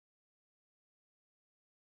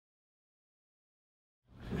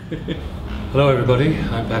Hello everybody,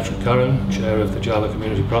 I'm Patrick Curran, Chair of the Java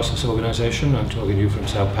Community Process Organization. I'm talking to you from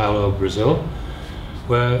Sao Paulo, Brazil,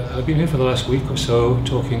 where I've been here for the last week or so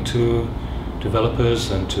talking to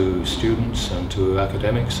developers and to students and to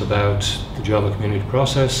academics about the Java community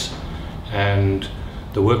process and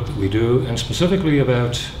the work that we do, and specifically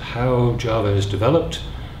about how Java is developed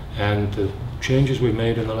and the changes we've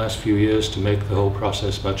made in the last few years to make the whole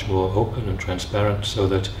process much more open and transparent so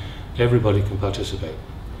that everybody can participate.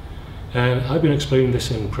 And I've been explaining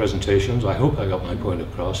this in presentations. I hope I got my point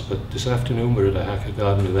across, but this afternoon we're at a Hacker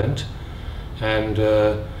Garden event, and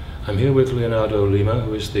I'm here with Leonardo Lima,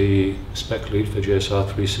 who is the Spec Lead for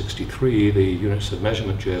JSR-363, the Units of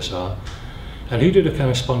Measurement JSR, and he did a kind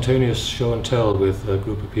of spontaneous show and tell with a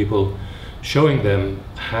group of people, showing them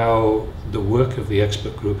how the work of the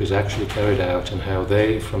expert group is actually carried out and how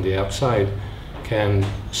they, from the outside, can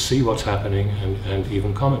see what's happening and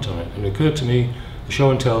even comment on it. And it occurred to me, the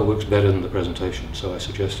show and tell works better than the presentation, so I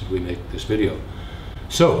suggested we make this video.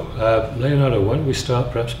 So, Leonardo, why don't we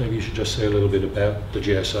start? Perhaps maybe you should just say a little bit about the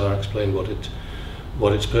JSR, explain what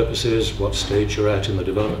its purpose is, what stage you're at in the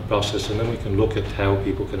development process, and then we can look at how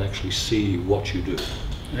people can actually see what you do.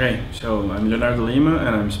 Okay, so I'm Leonardo Lima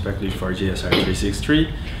and I'm Spec Lead for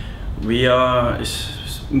JSR-363. We are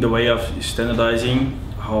in the way of standardizing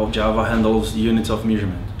how Java handles units of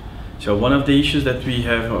measurement. So one of the issues that we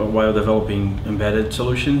have while developing embedded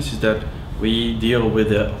solutions is that we deal with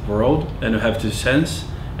the world and we have to sense,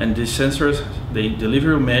 and these sensors, they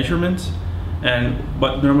deliver measurements, and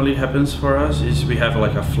what normally happens for us is we have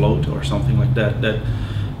like a float or something like that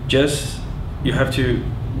just you have to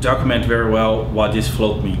document very well what this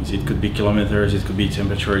float means. It could be kilometers, it could be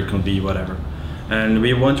temperature, it could be whatever. And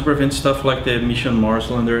we want to prevent stuff like the mission Mars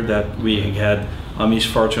lander that we had a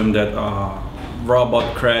misfortune that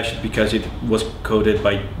robot crashed because it was coded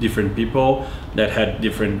by different people that had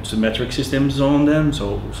different metric systems on them.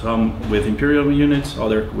 So some with imperial units,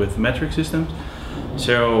 other with metric systems.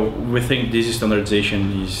 So we think this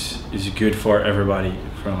standardization is good for everybody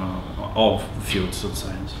from all fields of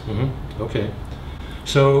science. Mm-hmm. Okay.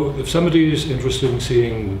 So if somebody is interested in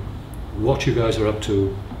seeing what you guys are up to,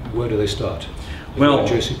 where do they start? Well,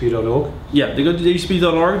 jcp.org? Yeah, they go to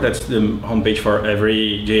jcp.org, that's the homepage for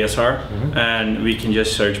every JSR, and we can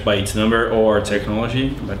just search by its number or technology,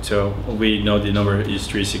 but so we know the number is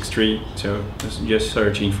 363, so just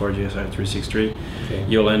searching for JSR-363. Okay.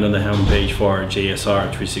 You'll land on the homepage for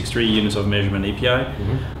JSR-363, Units of Measurement API.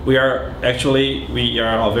 We are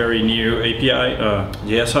a very new API,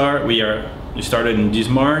 JSR. We started in this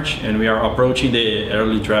March and we are approaching the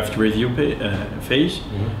early draft review phase.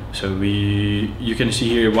 So you can see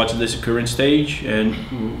here what's the current stage and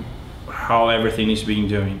how everything is being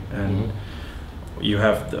done. And you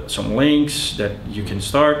have some links that you can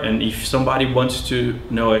start, and if somebody wants to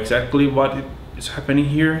know exactly what is happening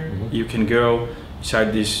here, you can go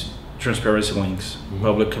inside these transparency links,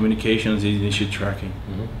 public communications, issue tracking.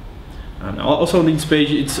 And also on this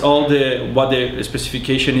page, it's all what the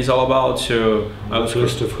specification is all about. So a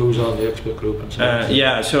list of who's on the expert group and so on.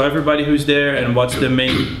 Yeah, so everybody who's there and what's the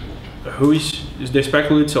main, who is the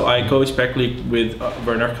spec lead. So I co-spec lead with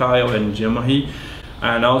Werner Kyle and Jamahi,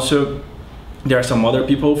 and also there are some other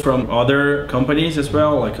people from other companies as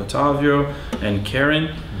well, like Otavio and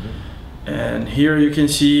Curran. And here you can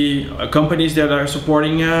see companies that are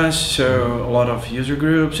supporting us. So a lot of user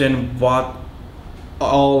groups and what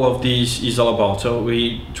all of these is all about. So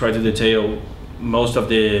we try to detail most of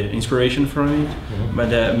the inspiration from it, but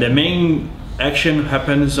the main action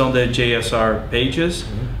happens on the JSR pages,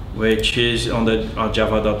 which is on the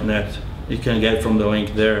java.net. You can get from the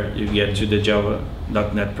link there, you get to the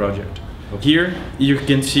java.net project. Here you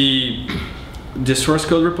can see the source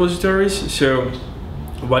code repositories. So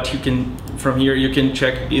what you can, from here you can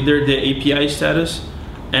check either the API status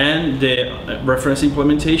and the reference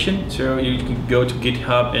implementation. So you can go to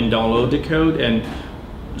GitHub and download the code and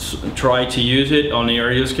try to use it on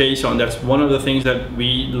your use case. And that's one of the things that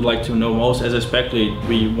we would like to know most as a spec lead.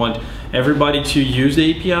 We want everybody to use the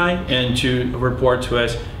API and to report to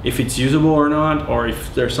us if it's usable or not, or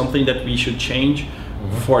if there's something that we should change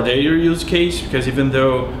for their use case, because even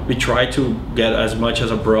though we try to get as much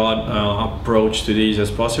as a broad approach to these as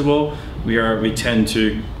possible, we tend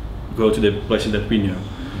to go to the places that we know.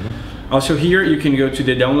 Also here you can go to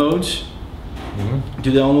the downloads,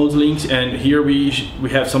 to the downloads links, and here we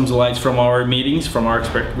have some slides from our meetings, from our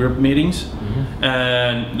expert group meetings,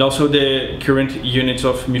 and also the current units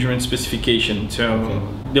of measurement specification. So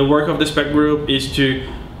the work of the spec group is to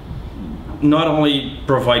not only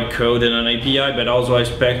provide code and an API, but also a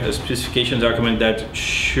specification document that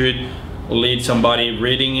should lead somebody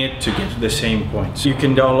reading it to get to the same points. You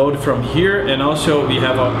can download from here, and also we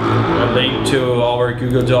have a link to our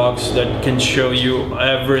Google Docs that can show you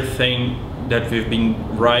everything that we've been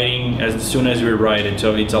writing as soon as we write it.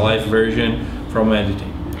 So it's a live version from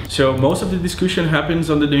editing. So most of the discussion happens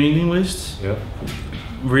on the mailing lists. Yeah.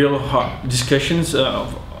 Real hot discussions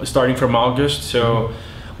starting from August. So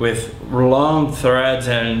with long threads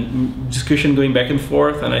and discussion going back and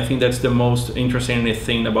forth, and I think that's the most interesting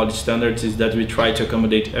thing about the standards is that we try to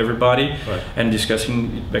accommodate everybody and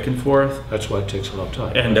discussing it back and forth. That's why it takes a long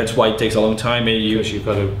time. And that's why it takes a long time. Because you've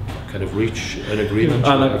got to kind of reach an agreement.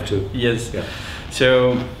 Yes. Yeah.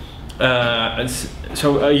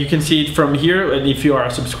 So you can see it from here, and if you are a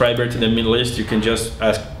subscriber to the mail list, you can just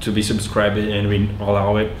ask to be subscribed and we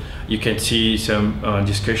allow it. You can see some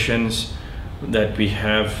discussions that we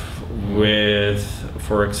have with,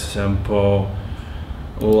 for example,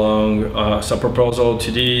 long sub-proposal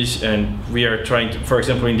to this, and we are trying to, for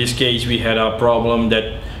example, in this case, we had a problem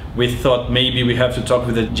that we thought maybe we have to talk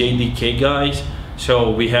with the JDK guys,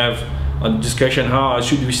 so we have a discussion, how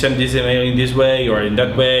should we send this email in this way or in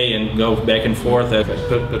that way, and go back and forth.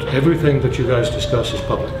 But everything that you guys discuss is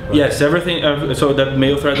public, right? Yes, everything. So that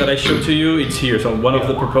mail thread that I showed to you, it's here. So one of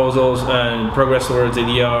the proposals and progress towards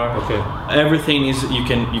ADR. Okay. Everything is you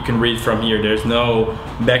can read from here. There's no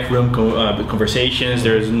backroom conversations.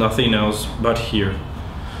 There's nothing else but here.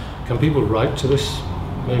 Can people write to this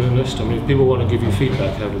mailing list? I mean, if people want to give you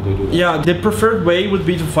feedback, how do they do that? Yeah, the preferred way would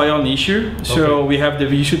be to file an issue. So we have the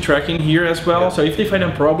issue tracking here as well. So if they find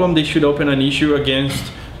a problem, they should open an issue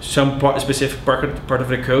against some specific part of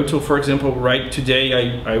the code. So for example, right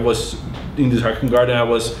today, I was in the Hacking Garden, I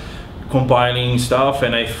was compiling stuff,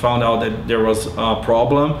 and I found out that there was a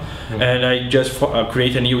problem, and I just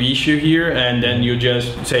create a new issue here, and then you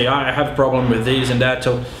just say, I have a problem with this and that.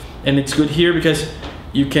 So, and it's good here because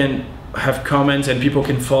you can have comments and people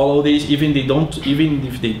can follow these, even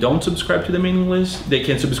if they don't subscribe to the mailing list, they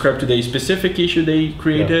can subscribe to the specific issue they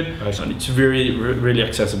created. And it's really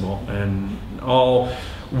accessible, and all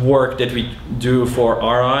work that we do for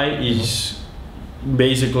RI is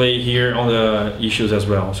basically here on the issues as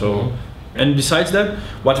well. So and besides that,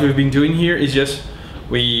 what we've been doing here is just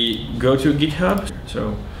we go to GitHub,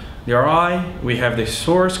 so the RI, we have the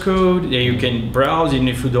source code that you can browse, and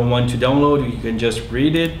if you don't want to download, you can just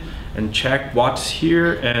read it and check what's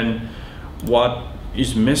here and what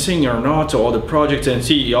is missing or not. So all the projects, and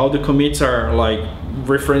see all the commits are like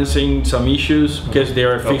referencing some issues because they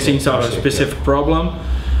are fixing some specific problem.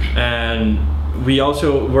 And we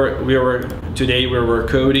also today we were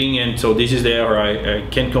coding, and so this is the RI. I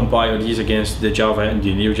can compile these against the Java and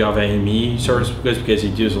the new Java ME source because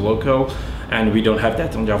it uses local, and we don't have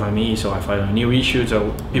that on Java ME. So I filed a new issue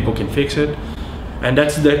so people can fix it. And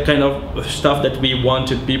that's the kind of stuff that we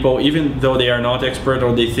wanted people, even though they are not expert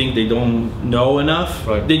or they think they don't know enough,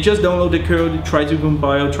 they just download the code, try to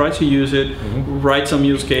compile, try to use it, write some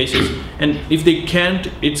use cases. And if they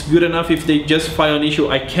can't, it's good enough if they just file an issue,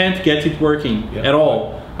 I can't get it working at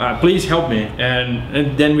all, please help me.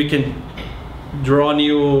 And then we can draw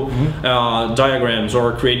new diagrams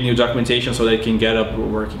or create new documentation so they can get up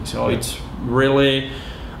working. So it's really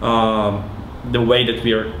the way that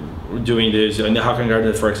we are doing this. In the Hacking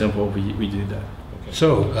Garden, for example, we do that.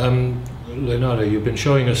 So, Leonardo, you've been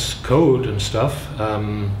showing us code and stuff,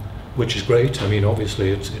 which is great. I mean,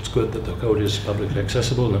 obviously, it's good that the code is publicly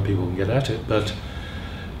accessible and that people can get at it. But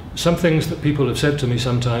some things that people have said to me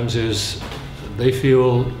sometimes is they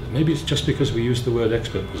feel, maybe it's just because we use the word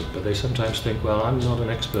expert group, but they sometimes think, well, I'm not an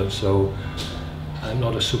expert, so I'm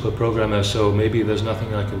not a super programmer, so maybe there's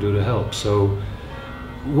nothing I can do to help. So,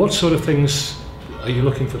 what sort of things are you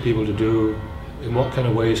looking for people to do? In what kind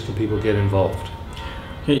of ways can people get involved?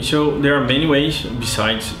 Okay, so there are many ways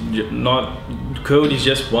besides code is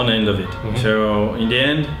just one end of it. So in the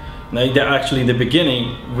end, actually in the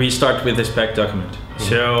beginning, we start with the spec document.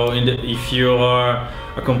 So if you are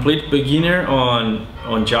a complete beginner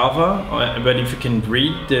on Java, but if you can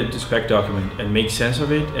read the spec document and make sense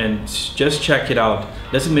of it and just check it out,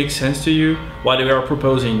 does it make sense to you? What we are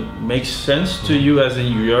proposing makes sense to you as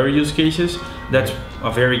in your use cases? That's a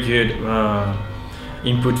very good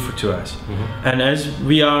input to us. And as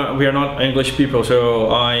we are not English people, so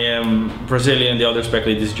I am Brazilian, the other spec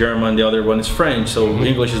lead is German, the other one is French, so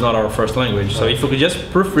English is not our first language. So if we could just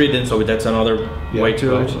proofread it, so that's another way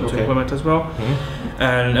to implement as well.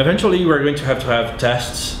 And eventually we're going to have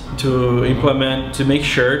tests to implement, to make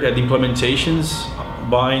sure that the implementations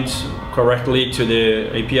binds correctly to the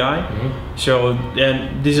API. So,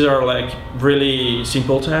 and these are like really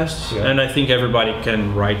simple tests, and I think everybody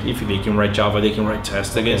can write, if they can write Java, they can write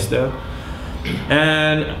tests against that.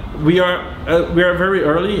 And we are very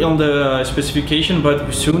early on the specification,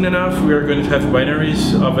 but soon enough we are going to have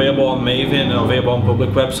binaries available on Maven, available on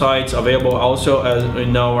public websites, available also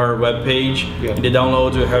in our web page. Yeah. In the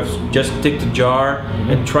download, you have just take the jar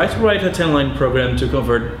and try to write a 10-line program to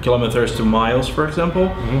convert kilometers to miles, for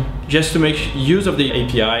example, just to make use of the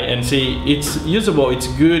API and see it's usable, it's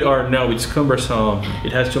good, or no, it's cumbersome,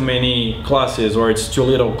 it has too many classes, or it's too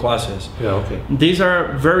little classes. Yeah, okay. These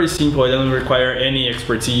are very simple. It doesn't require any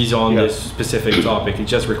expertise on this specific topic. It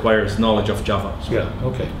just requires knowledge of Java. So. Yeah,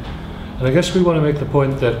 okay. And I guess we want to make the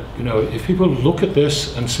point that, you know, if people look at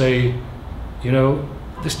this and say, you know,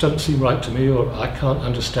 this doesn't seem right to me, or I can't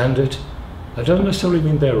understand it, that doesn't necessarily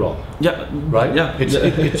mean they're wrong. Yeah. Right? Yeah.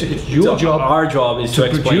 It's your job. Our job is to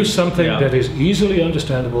produce something that is easily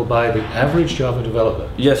understandable by the average Java developer.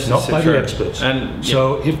 Yes. Not by the experts. And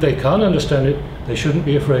so if they can't understand it, they shouldn't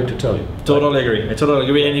be afraid to tell you. Totally agree. I totally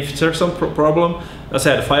agree. And if there's some problem, as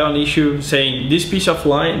I said, file an issue saying this piece of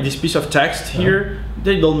line, this piece of text here,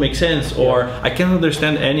 they don't make sense, or I can't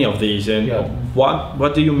understand any of these, and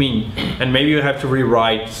what do you mean? And maybe you have to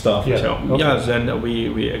rewrite stuff. Yeah. So yes, and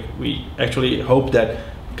we actually hope that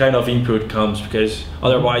kind of input comes, because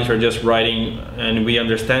otherwise we're just writing and we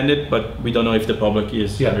understand it, but we don't know if the public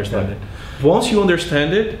is understand it. Once you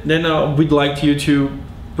understand it, then we'd like you to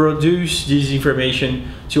produce this information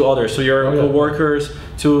to others, so your co-workers,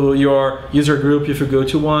 to your user group if you go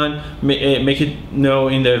to one, make it know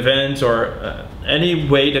in the event, or any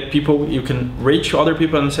way that you can reach other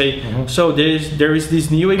people and say, so there is this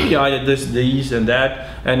new API that does this and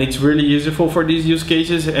that, and it's really useful for these use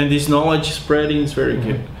cases, and this knowledge spreading is very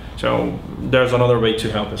good. So there's another way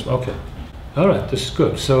to help as well. Okay. All right, this is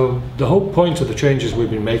good. So the whole point of the changes we've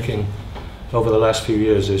been making over the last few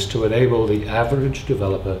years is to enable the average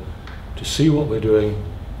developer to see what we're doing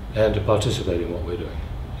and to participate in what we're doing.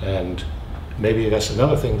 And maybe that's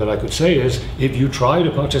another thing that I could say is, if you try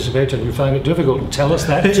to participate and you find it difficult, tell us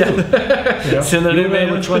that too. You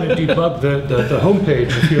were trying to debug the homepage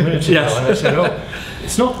a few minutes ago, and I said, oh,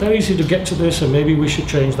 it's not that easy to get to this, and maybe we should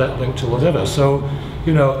change that link to whatever. So,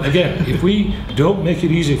 you know, again, if we don't make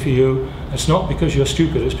it easy for you, it's not because you're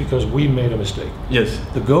stupid, it's because we made a mistake. Yes.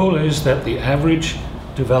 The goal is that the average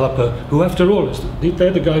developer, who after all,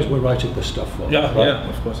 they're the guys we're writing this stuff for. Yeah, right? yeah,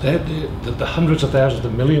 of course. The hundreds of thousands, the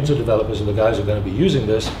millions of developers are the guys who are going to be using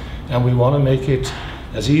this, and we want to make it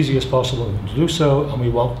as easy as possible to do so, and we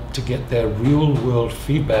want to get their real world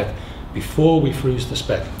feedback before we freeze the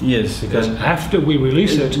spec. Yes. Because after we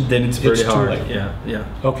release it, then it's very hard. too late. Yeah, yeah.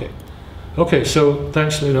 Okay. Okay, so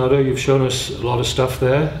thanks, Leonardo. You've shown us a lot of stuff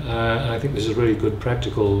there, and I think this is a really good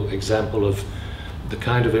practical example of the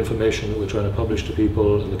kind of information that we're trying to publish to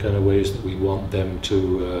people, and the kind of ways that we want them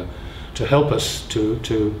to help us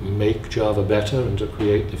to make Java better and to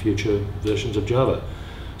create the future versions of Java.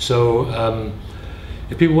 So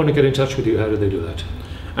if people want to get in touch with you, how do they do that?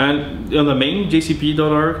 And on the main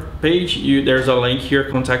jcp.org page, there's a link here,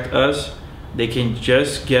 contact us. They can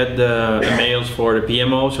just get the emails for the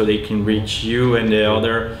PMO, so they can reach you and the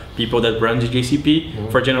other people that run the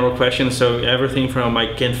JCP for general questions. So everything from I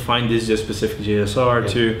can't find this specific JSR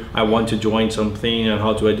to I want to join something and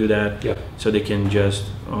how do I do that. So they can just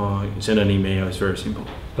send an email. It's very simple.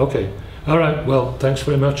 Okay. All right. Well, thanks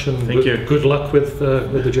very much, and good luck with the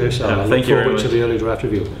JSR. I look forward to the early draft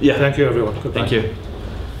review. Yeah. Thank you, everyone. Goodbye. Thank you.